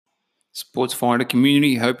Sports Finder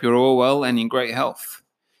community, hope you're all well and in great health.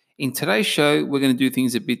 In today's show, we're going to do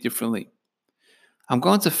things a bit differently. I'm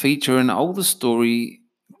going to feature an older story,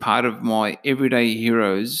 part of my Everyday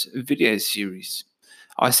Heroes video series.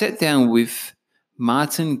 I sat down with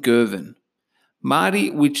Martin Gervin.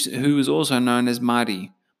 Who is also known as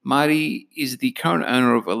Marty. Marty is the current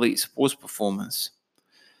owner of Elite Sports Performance.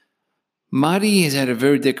 Marty has had a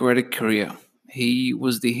very decorated career. He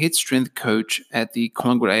was the head strength coach at the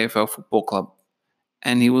Collingwood AFL Football Club,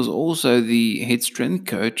 and he was also the head strength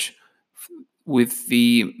coach with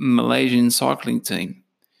the Malaysian cycling team.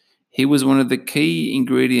 He was one of the key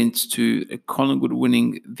ingredients to Collingwood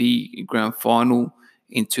winning the grand final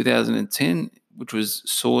in 2010, which was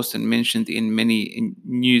sourced and mentioned in many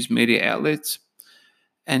news media outlets.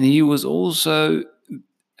 And he was also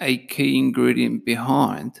a key ingredient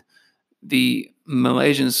behind the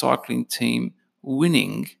Malaysian cycling team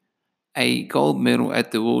winning a gold medal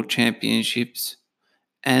at the World Championships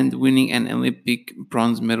and winning an Olympic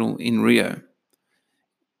bronze medal in Rio.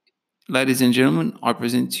 Ladies and gentlemen, I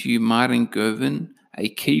present to you Martin Gervin, a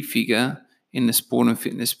key figure in the sport and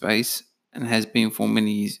fitness space and has been for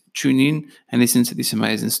many years. Tune in and listen to this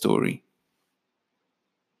amazing story.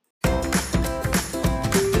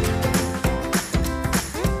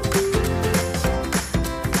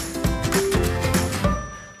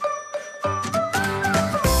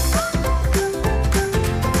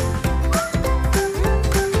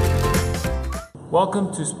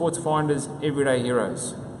 Welcome to Sports Finder's Everyday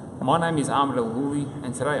Heroes. My name is Ahmed El-Houli,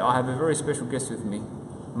 and today I have a very special guest with me,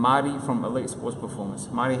 Marty from Elite Sports Performance.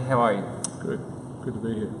 Marty, how are you? Good to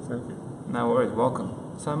be here. Thank you. No worries, welcome.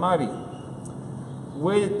 So Marty,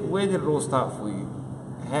 where did it all start for you?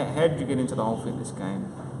 How did you get into the whole fitness game?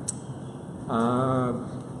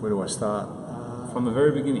 Where do I start? From the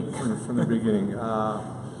very beginning. From the beginning.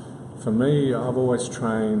 For me, I've always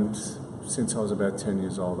trained since I was about 10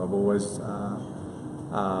 years old. I've always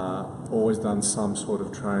done some sort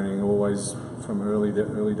of training. Always, from early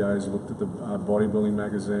days, looked at the bodybuilding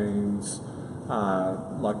magazines.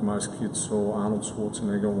 Like most kids, saw Arnold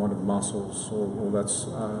Schwarzenegger, wanted muscles, all that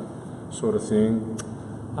sort of thing.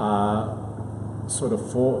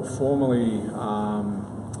 Formally,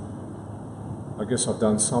 I guess I've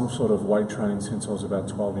done some sort of weight training since I was about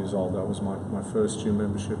 12 years old. That was my first gym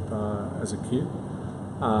membership as a kid.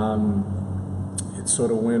 It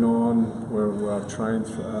sort of went on where I've trained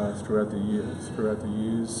throughout the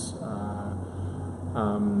years.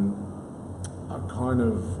 I kind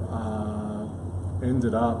of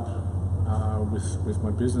ended up with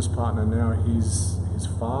my business partner now. His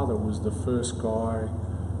father was the first guy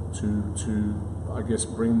to I guess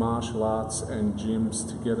bring martial arts and gyms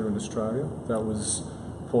together in Australia. That was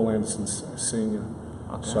Paul Anderson Senior.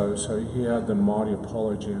 Okay. So he had the mighty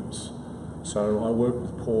Apollo gyms. So I worked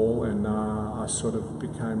with Paul, and I sort of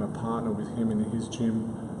became a partner with him in his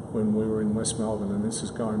gym when we were in West Melbourne, and this is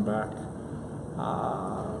going back,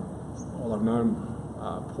 I've known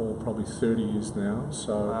Paul probably 30 years now.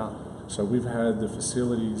 So, wow. So we've had the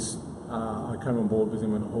facilities. I came on board with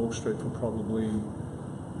him at Hall Street for probably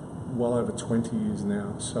well over 20 years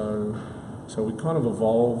now. So we kind of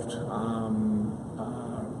evolved.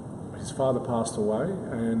 His father passed away,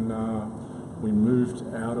 and we moved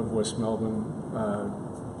out of West Melbourne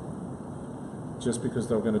just because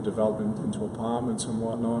they were going to develop into apartments and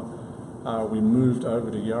whatnot. We moved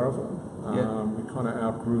over to Yarraville. We kind of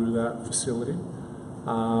outgrew that facility.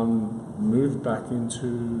 Moved back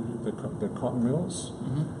into the cotton mills,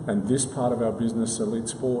 and this part of our business, Elite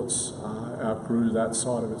Sports, outgrew that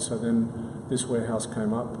side of it. So then this warehouse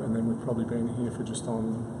came up, and then we've probably been here for just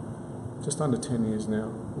under 10 years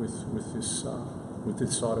now with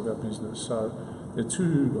this side of our business. So they're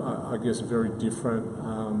two, I guess, very different,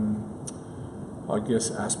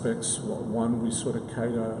 aspects. One, we sort of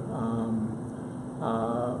cater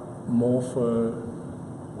more for,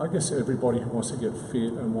 I guess, everybody who wants to get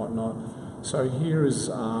fit and whatnot. So here is,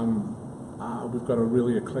 we've got a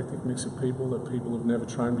really eclectic mix of people have never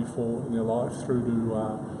trained before in their life, through to,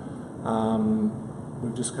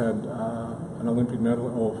 we've just had an Olympic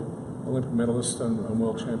medalist and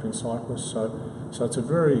world champion cyclist. So it's a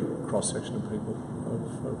very cross section of people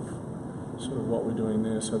of sort of what we're doing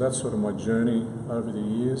there. So that's sort of my journey over the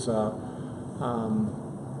years.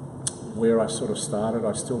 Where I sort of started,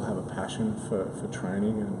 I still have a passion for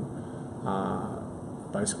training and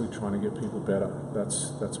basically trying to get people better.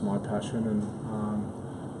 That's my passion, and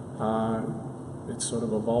it's sort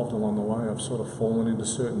of evolved along the way. I've sort of fallen into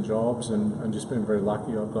certain jobs and just been very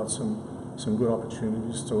lucky. I've got some good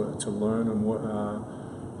opportunities to learn and work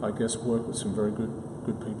with some very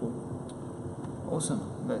good people.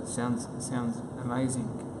 Awesome. That sounds amazing.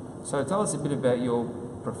 So tell us a bit about your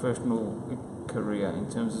professional career in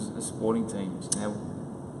terms of the sporting teams. Now,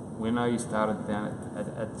 we know you started down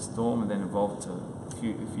at the Storm and then evolved to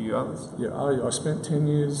a few others. Yeah, I spent 10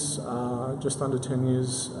 years, just under 10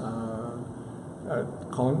 years at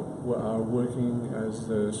Collingwood, working as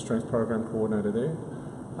the strength program coordinator there,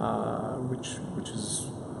 which is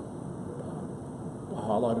a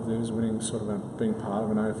highlight of theirs, winning being part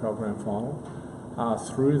of an AFL Grand Final.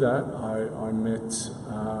 Through that, I met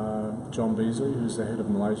John Beasley, who's the head of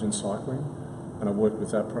Malaysian cycling, and I worked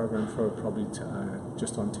with that program for probably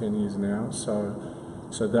just on 10 years now. So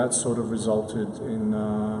that sort of resulted in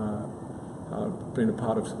being a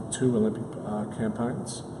part of 2 Olympic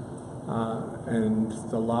campaigns, and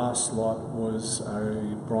the last lot was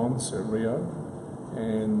a bronze at Rio,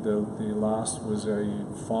 and the last was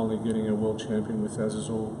finally getting a world champion with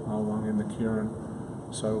Azizul Wang in the Kieran.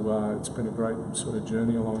 So it's been a great sort of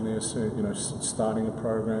journey along there. So, starting a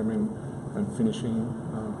program and finishing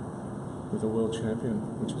with a world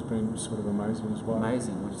champion, which has been sort of amazing as well.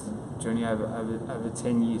 Amazing, which is a journey over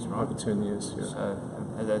 10 years, right? Over 10 years, yeah. So,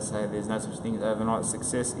 as I say, there's no such thing as overnight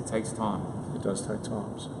success. It takes time. It does take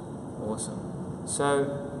time. So. Awesome. So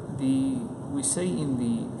we see in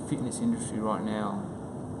the fitness industry right now,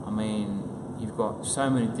 I mean, you've got so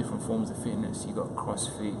many different forms of fitness. You've got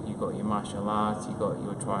CrossFit, you've got your martial arts, you've got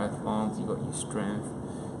your triathlons, you've got your strength,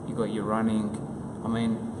 you've got your running. I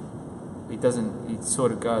mean, it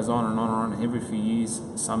sort of goes on and on and on. Every few years,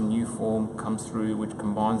 some new form comes through which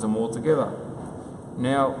combines them all together.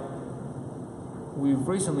 Now, we've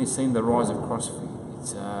recently seen the rise of CrossFit.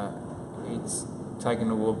 It's taken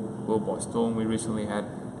the world by storm. We recently had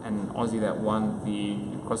an Aussie that won the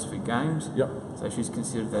CrossFit Games. Yep. So she's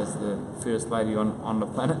considered as the first lady on the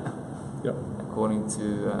planet. Yep. According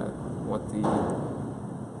to what the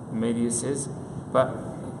media says. But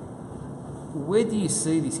where do you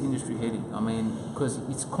see this industry heading? I mean, because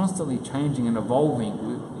it's constantly changing and evolving,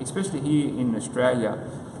 especially here in Australia.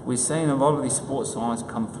 We're seeing a lot of these sports science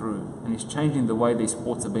come through, and it's changing the way these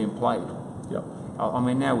sports are being played. Yep. I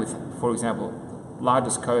mean, now with, for example,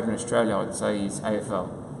 largest code in Australia, I'd say, is AFL.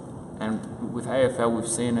 And with AFL, we've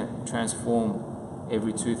seen it transform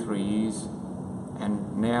every 2-3 years,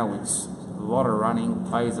 and now it's a lot of running,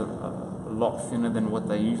 players are a lot thinner than what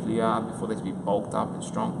they usually are before they to be bulked up and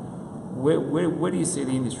strong. Where do you see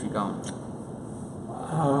the industry going?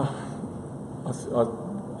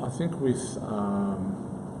 I think with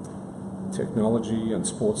technology and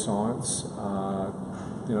sports science,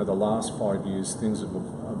 the last 5 years things have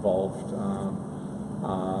evolved.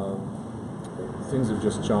 Things have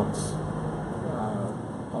just jumped.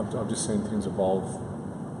 I've just seen things evolve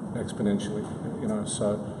exponentially.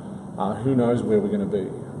 So who knows where we're going to be?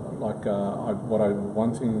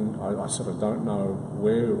 One thing I sort of don't know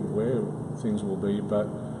where things will be, but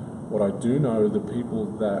what I do know, the people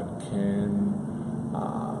that can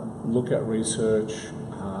look at research,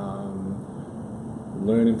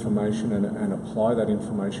 learn information and apply that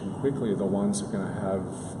information quickly are the ones that are going to have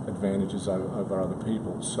advantages over other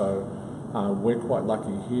people. So we're quite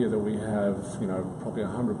lucky here that we have, probably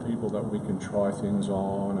 100 people that we can try things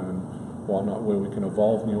on and whatnot, where we can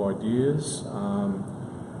evolve new ideas,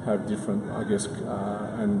 have different,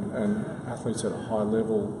 and athletes at a high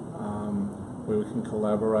level where we can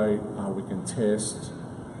collaborate, we can test.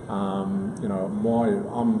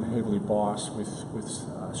 I'm heavily biased with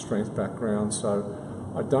strength background, so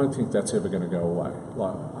I don't think that's ever going to go away.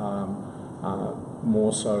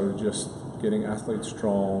 More so just getting athletes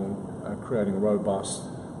strong, creating robust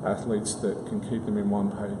athletes that can keep them in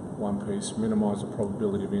one piece, minimise the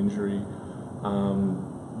probability of injury.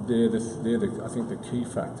 They're I think the key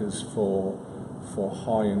factors for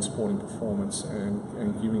high-end sporting performance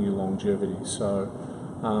and giving you longevity. So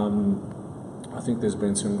I think there's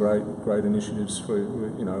been some great initiatives for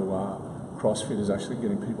CrossFit is actually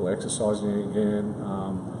getting people exercising again,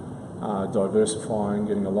 diversifying,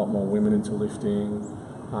 getting a lot more women into lifting.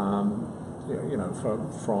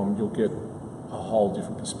 From you'll get a whole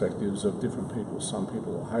different perspectives of different people. Some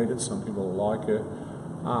people will hate it, some people will like it.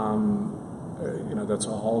 That's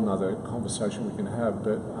a whole nother conversation we can have.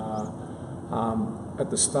 But at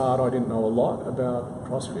the start, I didn't know a lot about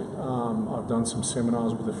CrossFit. I've done some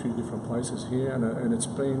seminars with a few different places here, and it's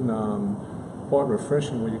been quite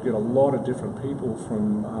refreshing where you get a lot of different people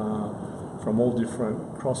from all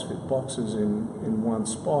different CrossFit boxes in one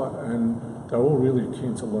spot, and they're all really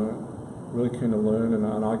keen to learn.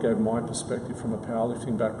 And I gave my perspective from a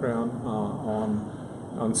powerlifting background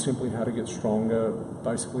on simply how to get stronger,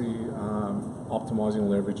 basically optimizing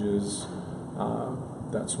leverages,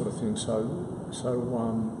 that sort of thing. So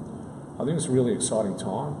I think it's a really exciting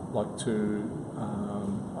time.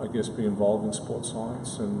 I guess, be involved in sports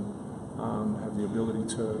science and have the ability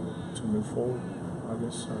to move forward, I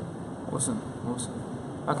guess. So. Awesome.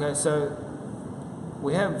 Okay, so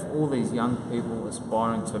we have all these young people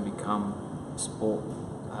aspiring to become sport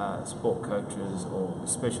coaches or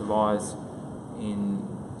specialise in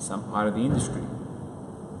some part of the industry.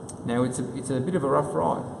 Now it's a bit of a rough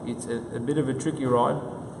ride. It's a bit of a tricky ride,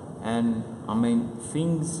 and I mean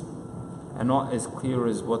things are not as clear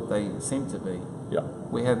as what they seem to be. Yeah.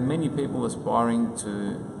 We have many people aspiring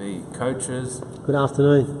to be coaches. Good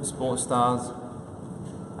afternoon. Sports stars.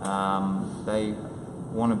 They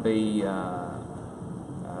want to be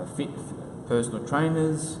fit personal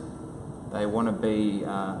trainers. They want to be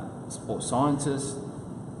sports scientists,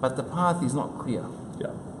 but the path is not clear.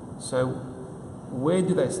 Yeah. So, where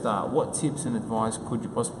do they start? What tips and advice could you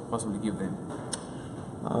possibly give them?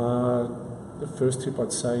 The first tip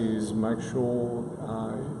I'd say is make sure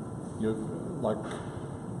you're like.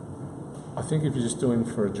 I think if you're just doing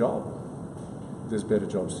for a job, there's better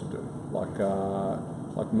jobs to do.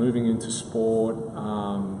 Like moving into sport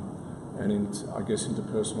and I guess into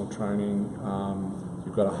personal training,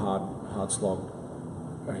 you've got a hard slog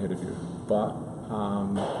ahead of you. But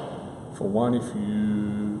for one,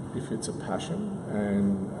 if it's a passion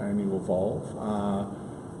and you evolve,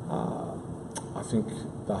 I think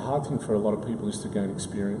the hard thing for a lot of people is to gain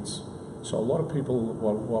experience. So a lot of people,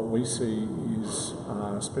 what we see is,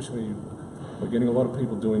 especially we're getting a lot of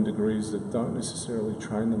people doing degrees that don't necessarily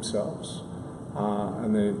train themselves,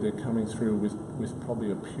 and they're coming through with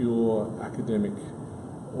probably a pure academic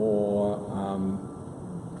or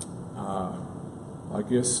I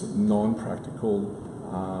guess non-practical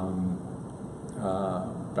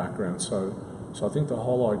background. So I think the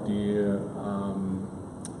whole idea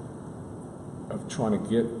of trying to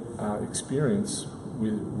get experience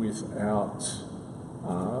without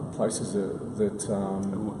places that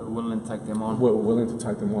willing to take them on. Willing to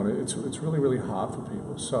take them on. It's really, really hard for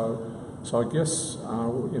people. So I guess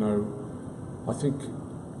I think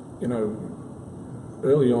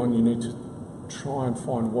early on you need to try and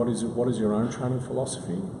find what is your own training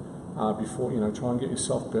philosophy before try and get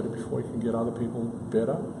yourself better before you can get other people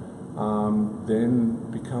better. Then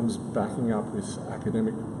becomes backing up with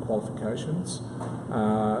academic qualifications,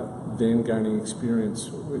 then gaining experience,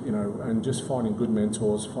 and just finding good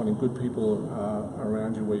mentors, finding good people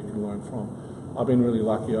around you where you can learn from. I've been really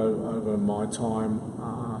lucky over my time,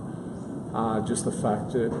 just the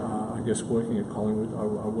fact that I guess working at Collingwood, I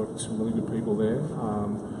worked with some really good people there.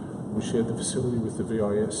 We shared the facility with the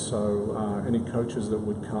VIS, so any coaches that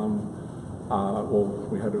would come,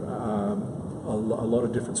 we had a lot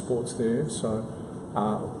of different sports there, so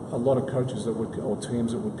a lot of coaches or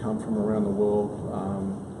teams that would come from around the world,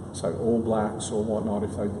 say All Blacks or whatnot,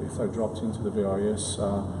 if they dropped into the VIS,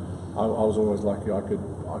 I was always lucky I could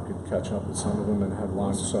catch up with some of them and have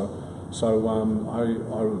lunch. So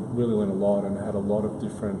I really learned a lot and had a lot of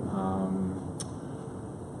different,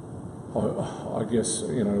 I guess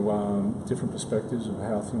different perspectives of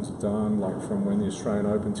how things are done, like from when the Australian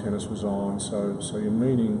Open tennis was on. So you're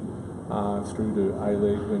meeting through to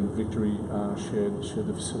A-League when Victory shared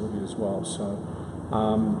the facility as well. So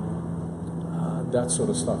that sort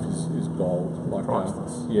of stuff is gold. Like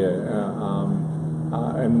priceless.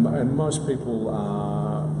 And most people,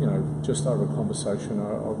 just over a conversation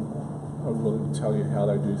are willing to tell you how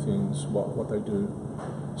they do things, what they do.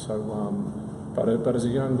 So, but as a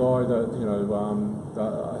young guy,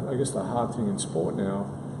 I guess the hard thing in sport now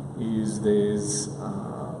is there's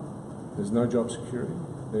no job security.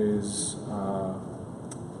 There's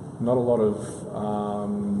not a lot of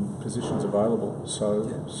positions available, so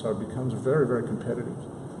it becomes very, very competitive.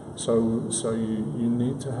 So you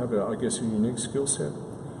need to have a unique skill set.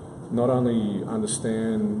 Not only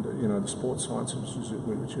understand the sports sciences,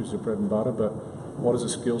 which is your bread and butter, but what is a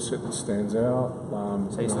skill set that stands out.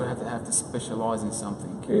 So you sort of have to specialise in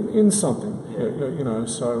something. In something, yeah.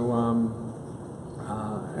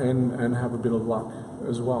 And have a bit of luck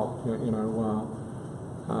as well.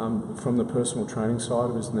 From the personal training side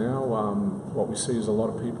of us now, what we see is a lot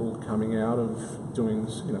of people coming out of doing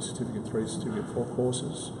Certificate 3, Certificate 4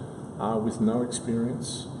 courses with no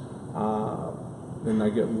experience. Then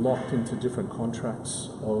they get locked into different contracts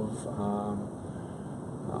of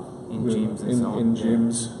in gyms and so on. In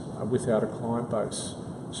gyms without a client base.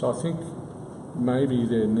 So I think maybe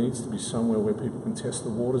there needs to be somewhere where people can test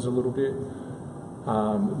the waters a little bit,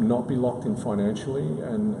 not be locked in financially,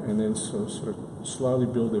 and then sort of slowly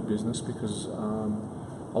build their business, because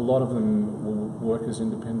a lot of them will work as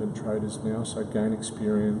independent traders now, so gain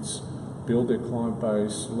experience, build their client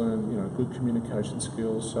base, learn good communication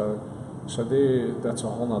skills. So that's a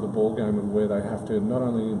whole other ball game of where they have to not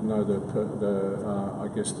only know the I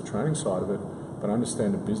guess the training side of it, but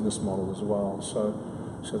understand the business model as well. So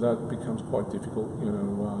that becomes quite difficult,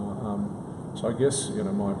 So I guess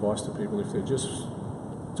my advice to people, if they're just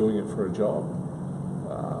doing it for a job,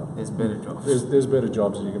 There's better jobs. There's better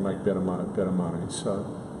jobs and you can make better money. So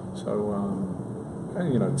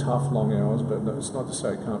and, tough long hours, but it's not to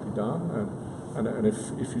say it can't be done. And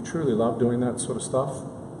if you truly love doing that sort of stuff,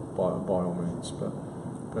 by all means. But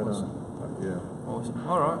yeah. Awesome.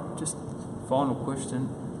 All right. Just final question: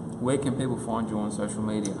 where can people find you on social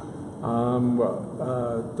media?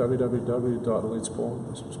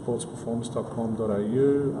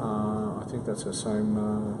 www.elitesportsperformance.com.au. I think that's the same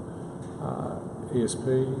ESP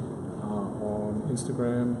on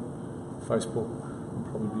Instagram, Facebook. I'm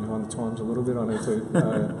probably behind the times a little bit. I need to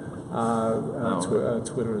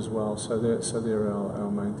Twitter as well. So they're our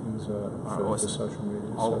main things for social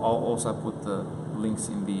media. I'll also put the links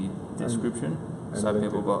in the description so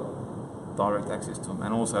people got direct access to them,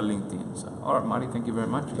 and also LinkedIn. So, all right, Marty, thank you very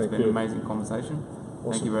much. It's been an amazing conversation.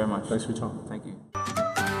 Awesome. Thank you very much. Thanks for your time. Thank you.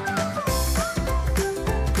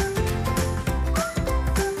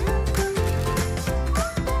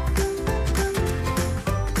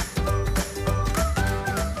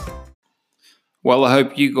 Well, I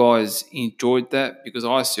hope you guys enjoyed that because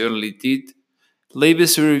I certainly did. Leave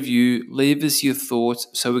us a review, leave us your thoughts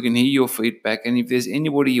so we can hear your feedback. And if there's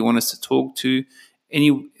anybody you want us to talk to,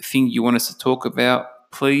 anything you want us to talk about,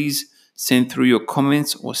 please send through your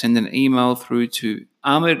comments or send an email through to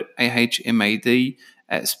Ahmed, AHMAD,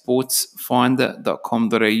 at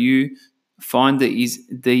sportsfinder.com.au. Finder is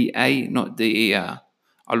DA, not DER.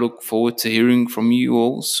 I look forward to hearing from you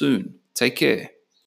all soon. Take care.